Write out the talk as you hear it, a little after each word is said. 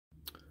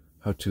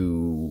how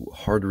to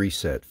hard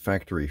reset,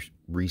 factory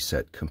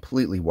reset,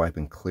 completely wipe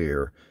and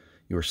clear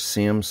your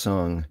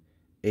Samsung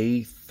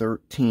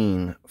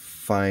A13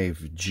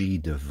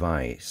 5G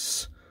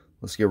device.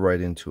 Let's get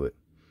right into it.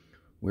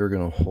 We're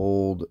going to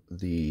hold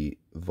the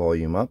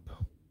volume up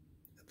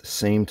at the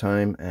same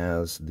time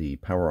as the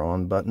power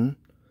on button.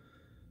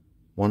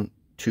 1,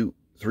 2,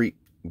 3,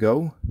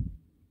 go.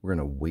 We're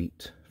going to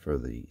wait for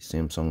the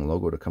Samsung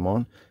logo to come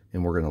on,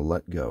 and we're going to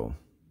let go.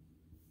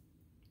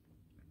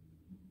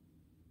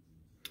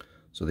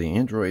 So the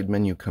Android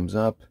menu comes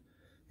up,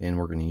 and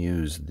we're going to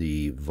use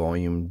the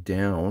volume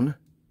down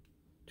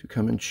to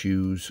come and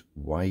choose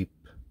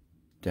wipe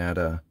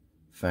data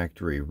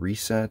factory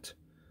reset.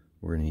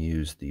 We're going to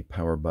use the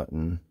power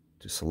button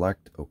to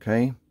select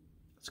OK.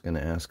 It's going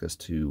to ask us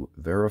to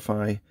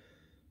verify,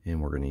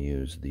 and we're going to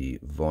use the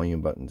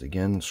volume buttons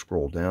again.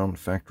 Scroll down,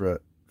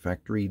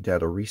 factory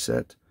data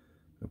reset,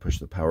 and push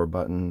the power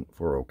button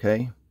for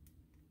OK.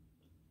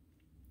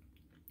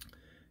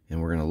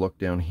 And we're going to look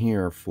down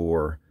here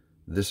for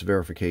this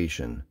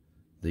verification.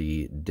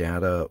 The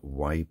data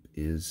wipe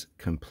is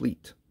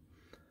complete.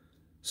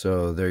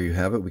 So there you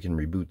have it. We can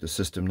reboot the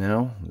system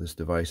now. This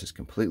device is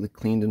completely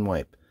cleaned and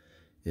wiped.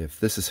 If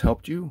this has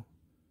helped you,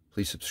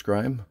 please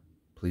subscribe.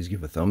 Please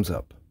give a thumbs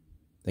up.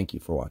 Thank you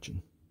for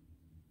watching.